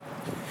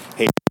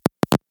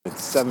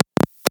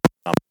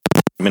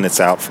minutes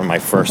out from my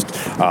first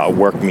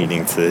work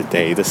meeting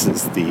today. This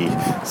is the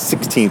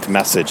 16th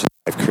message that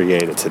I've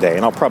created today,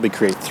 and I'll probably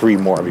create 3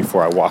 more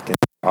before I walk into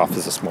the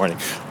office this morning,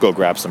 go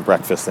grab some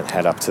breakfast and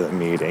head up to the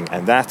meeting.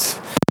 And that's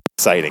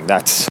exciting.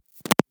 That's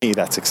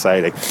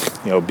exciting.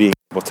 Being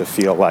able to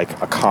feel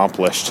like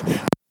accomplished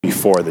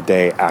before the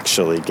day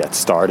actually gets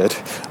started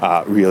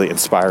really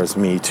inspires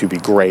me to be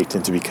great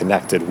and to be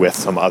connected with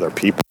some other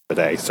people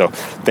today. So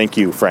thank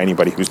you for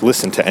anybody who's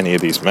listened to any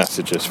of these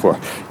messages for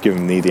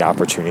giving me the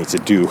opportunity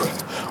to do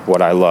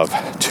what I love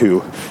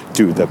to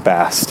do the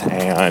best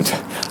and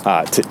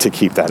to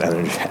keep that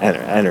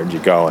energy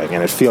going.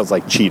 And it feels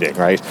like cheating,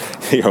 right?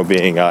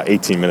 Being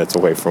 18 minutes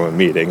away from a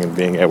meeting and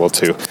being able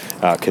to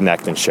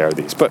connect and share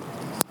these. But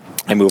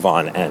I move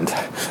on and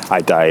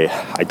I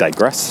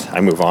digress. I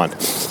move on,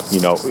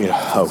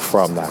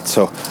 from that.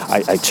 So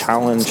I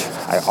challenge,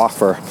 I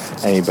offer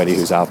anybody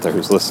who's out there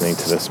who's listening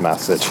to this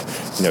message,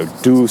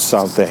 do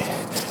something.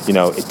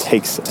 It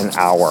takes an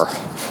hour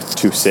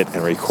to sit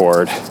and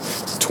record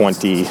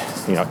 20,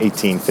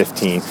 18,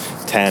 15,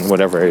 10,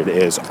 whatever it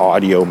is,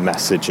 audio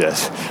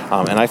messages.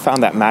 And I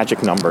found that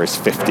magic number is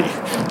 50.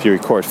 If you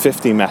record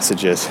 50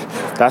 messages,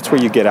 that's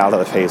where you get out of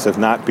the phase of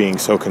not being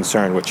so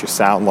concerned what you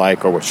sound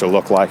like or what you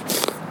look like,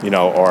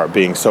 or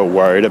being so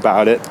worried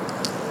about it.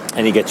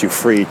 And you get you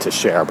free to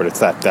share, but it's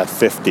that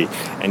 50.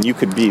 And you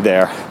could be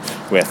there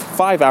with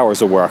 5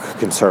 hours of work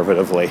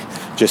conservatively,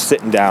 just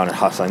sitting down and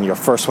hustling. Your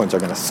first ones are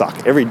going to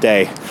suck. Every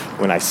day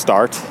when I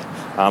start,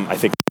 I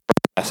think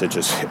message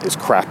is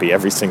crappy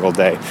every single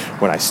day.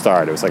 When I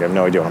start, it was like I have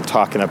no idea what I'm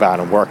talking about.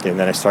 I'm working, and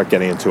then I start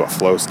getting into a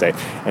flow state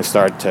and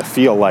start to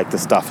feel like the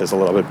stuff is a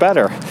little bit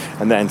better.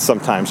 And then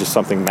sometimes just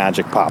something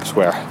magic pops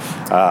where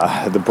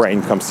the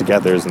brain comes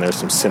together and there's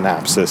some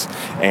synapses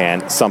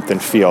and something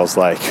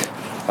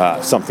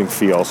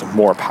feels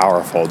more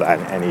powerful than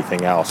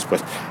anything else.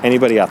 But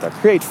anybody out there,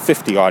 create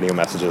 50 audio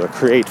messages or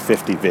create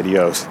 50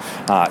 videos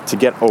to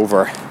get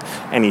over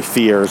any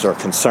fears or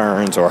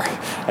concerns,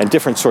 and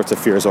different sorts of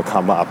fears will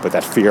come up, but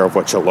that fear of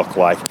what you look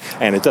like.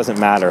 And it doesn't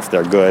matter if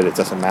they're good, it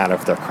doesn't matter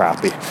if they're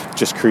crappy.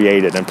 Just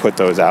create it and put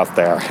those out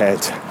there,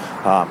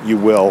 and you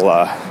will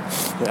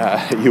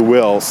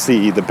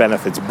see the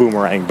benefits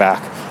boomerang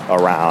back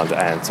around.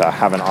 And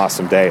have an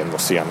awesome day, and we'll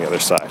see you on the other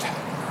side.